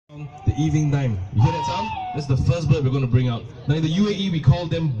the evening time. You hear that sound? That's the first bird we're going to bring out. Now in the UAE we call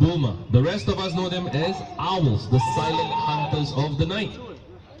them bulma. The rest of us know them as owls, the silent hunters of the night.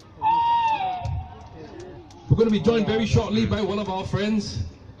 We're going to be joined very shortly by one of our friends.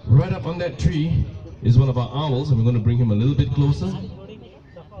 Right up on that tree is one of our owls, and we're going to bring him a little bit closer.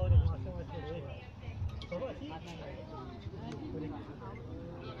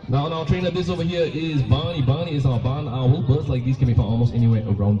 Now our trainer, this over here is Barney. Barney is our barn owl. Birds like these can be found almost anywhere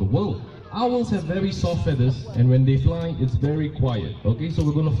around the world. Owls have very soft feathers, and when they fly, it's very quiet. Okay, so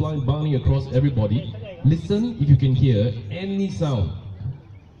we're going to fly Barney across everybody. Listen if you can hear any sound.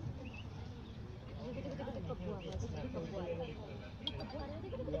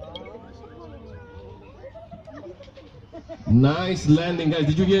 Nice landing, guys.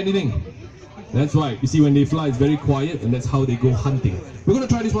 Did you hear anything? That's right. You see, when they fly, it's very quiet, and that's how they go hunting. We're going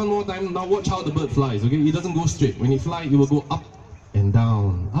to try this one more time. Now watch how the bird flies, okay? It doesn't go straight. When it flies, it will go up and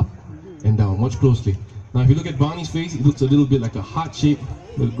down, up and down. Watch closely. Now if you look at Barney's face, it looks a little bit like a heart shape.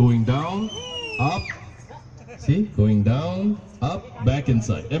 Going down, up, see? Going down, up, back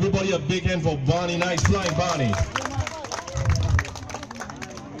inside. Everybody a big hand for Barney. Nice flying, Barney.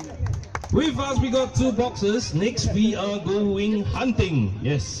 With us, we got 2 boxes. Next, we are going hunting.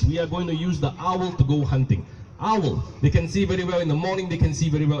 Yes, we are going to use the owl to go hunting. Owl, they can see very well in the morning, they can see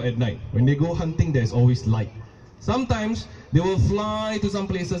very well at night. When they go hunting, there's always light. Sometimes, they will fly to some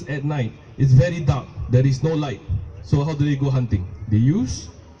places at night. It's very dark, there is no light. So how do they go hunting? They use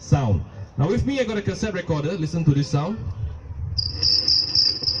sound. Now with me, I got a cassette recorder. Listen to this sound.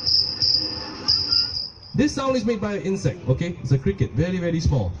 This sound is made by an insect, okay? It's a cricket, very, very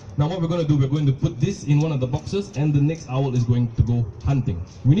small. Now what we're going to do, we're going to put this in one of the boxes, and the next owl is going to go hunting.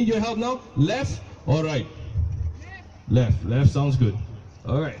 We need your help now. Left or right? Left. Left sounds good.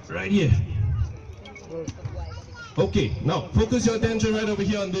 Alright, right here. Okay, now focus your attention right over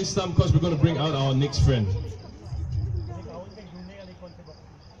here on this stump, because we're going to bring out our next friend.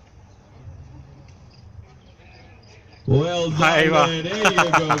 Well done, man. There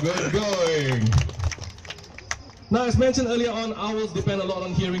you go. Good going. Now, as mentioned earlier on, owls depend a lot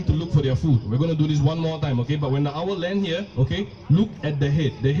on hearing to look for their food. We're going to do this one more time, okay? But when the owl lands here, okay, look at the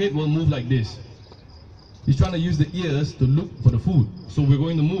head. The head will move like this. He's trying to use the ears to look for the food. So we're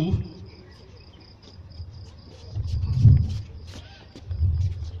going to move.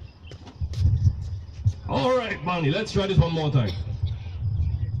 All right, Barney, let's try this one more time.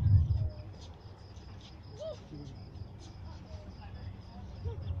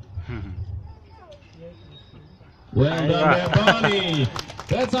 Well done there, Barney.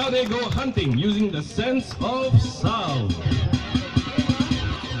 That's how they go hunting, using the sense of sound.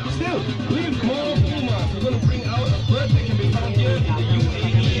 Still, with more pumas, we're going to bring out a bird that can be found here in the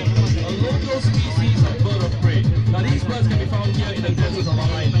UAE, a local species of bird of prey. Now these birds can be found here in the deserts of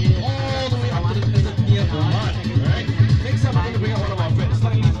Al-Ain, all the way up to the desert near Oman. Right? Next up, we're going to bring out one of our friends,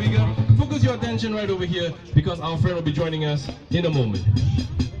 slightly bigger. Focus your attention right over here, because our friend will be joining us in a moment.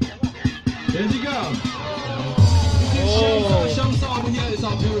 Here she comes. Shamsa over here is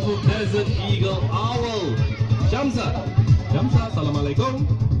our beautiful desert eagle owl. Shamsa, salam alaikum.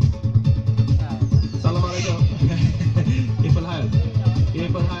 Salam alaikum. Kifal hal?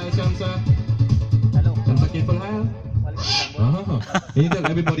 Kifal hal, Shamsa? Hello. Shamsa, kifal hal? Can you tell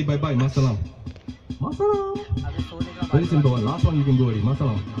everybody bye-bye? Masalam. Masalam. Very simple one. Last one you can go already.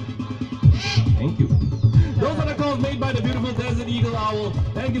 Masalam. Thank you. Those are the calls made by the beautiful desert eagle owl.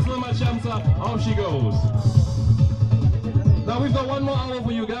 Thank you so much, Shamsa. Off she goes. Now we've got one more owl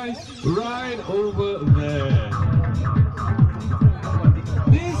for you guys, right over there.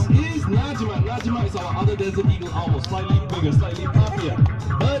 This is Najma. Najma is our other desert eagle owl, slightly bigger, slightly puffier.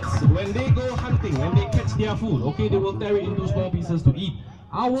 Birds, when they go hunting, when they catch their food, okay, they will tear it into small pieces to eat.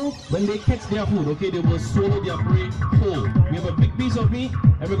 Owls, when they catch their food, okay, they will swallow their prey whole. We have a big piece of meat,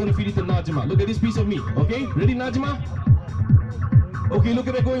 and we're going to feed it to Najma. Look at this piece of meat, okay? Ready, Najma? Okay, look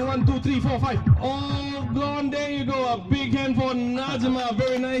at it going 1, 2, 3, 4, 5. All gone. There you go. A big hand for Najma.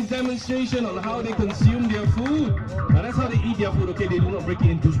 Very nice demonstration on how they consume their food. Now that's how they eat their food. Okay, they do not break it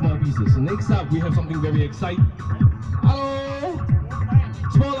into small pieces. So next up, we have something very exciting. Hello,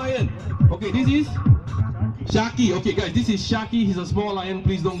 small lion. Okay, this is Shaki. Okay, guys, this is Shaki. He's a small lion.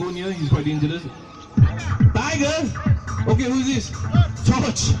 Please don't go near. He's quite dangerous. Tiger. Okay, who's this?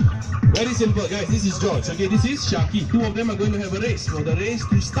 George. Very simple, guys. This is George. Okay, this is Shaki. 2 of them are going to have a race. For the race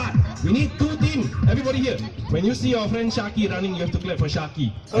to start, we need 2 teams. Everybody here, when you see your friend Shaki running, you have to clap for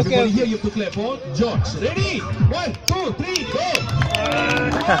Shaki. Everybody here, you have to clap for George. Ready? 1, 2, 3, go!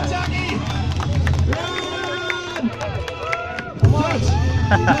 Come on, Shaki! Run! George!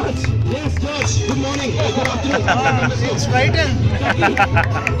 George. Yes, George. Good morning. Good afternoon. It's frightened.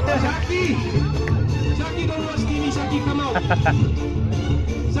 Shaki. Shaki, don't watch TV. Shaki, come out.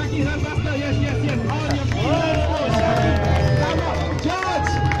 Shaki, run faster. Yes. On your feet. Let's go, Shaki. Come on.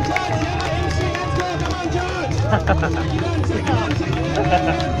 George. You're the MC. Let's go. Come on, George. Shaki, run.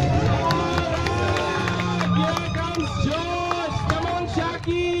 Here comes George. Come on,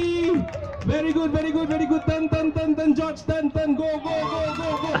 Shaki. Very good. Turn, George. Turn. Go.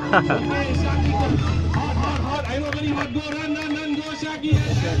 Okay, Shaki, go. Hot. I know very hot. Go, run. Go, Shaki.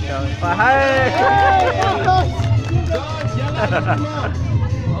 Hi. George, yalla, come on.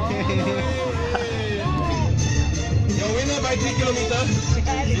 Your winner by 3 kilometers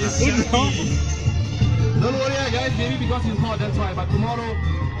is Shaki. Don't worry, guys. Maybe because it's hot, that's why. But tomorrow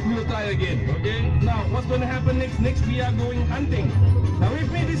we will try again. Okay. Now, what's going to happen next? Next, we are going hunting. Now,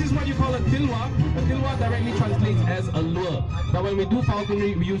 with me, this is what you call a tilwa. A tilwa directly translates as a lure. Now, when we do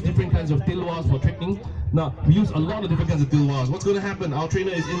falconry, we use different kinds of tilwas for tricking. Now, we use a lot of different kinds of tilwas. What's going to happen? Our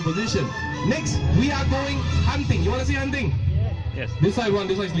trainer is in position. Next, we are going hunting. You want to see hunting? Yes. This side one,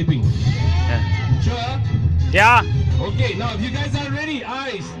 this side sleeping. Yeah. Sure? Yeah. Okay, now if you guys are ready,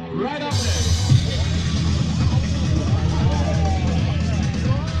 eyes right up there.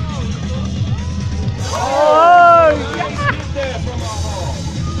 Oh! There from our hall.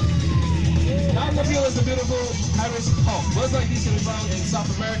 Down the field is a beautiful Harris hawk. Birds like these can be found in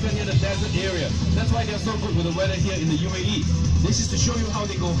South America near the desert area. That's why they're so good with the weather here in the UAE. This is to show you how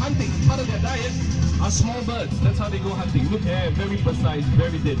they go hunting. Part of their diet are small birds. That's how they go hunting. Look, very precise,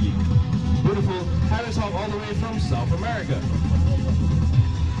 very deadly. Beautiful Harris hawk all the way from South America.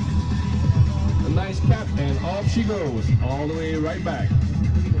 A nice cap and off she goes, all the way right back.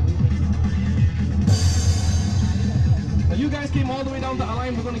 Now you guys came all the way down the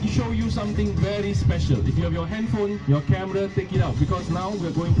line. We're going to show you something very special. If you have your handphone, your camera, take it out, because now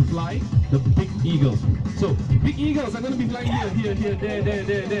we're going to fly the big eagles. So big eagles are going to be flying here,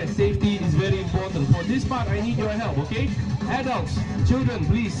 there. Safety is very important. For this part, I need your help, okay? Adults, children,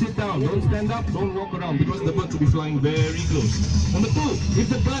 please sit down. Don't stand up, don't walk around, because the birds will be flying very close. Number 2, if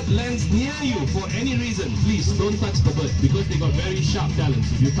the bird lands near you for any reason, please don't touch the bird, because they got very sharp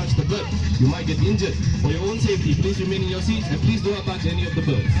talons. If you touch the bird, you might get injured. For your own safety, please remain in your seats and please do not touch any of the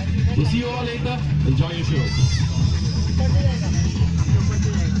birds. We'll see you all later. Enjoy your show.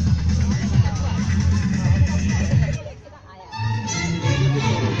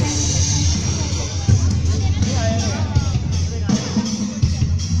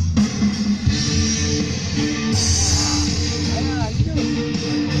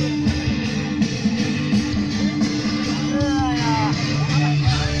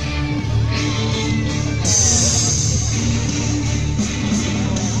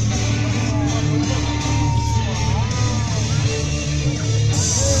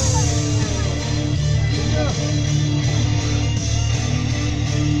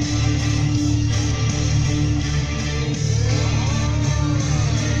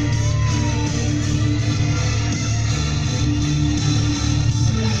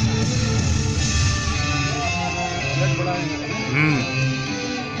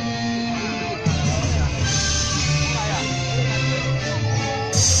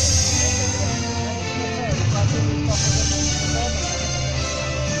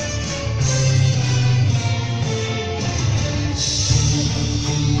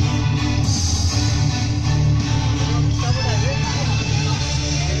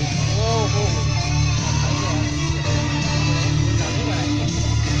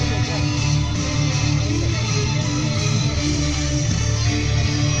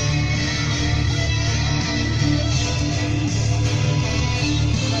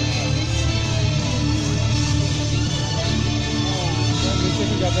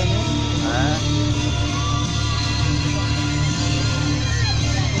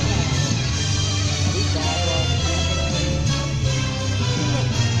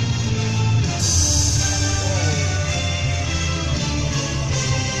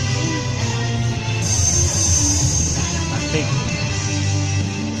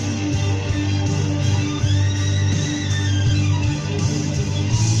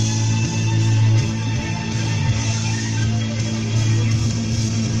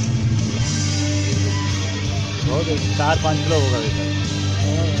 बहुत 4-5 kilo होगा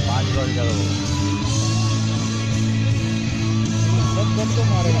 5 kilo ज़्यादा होगा।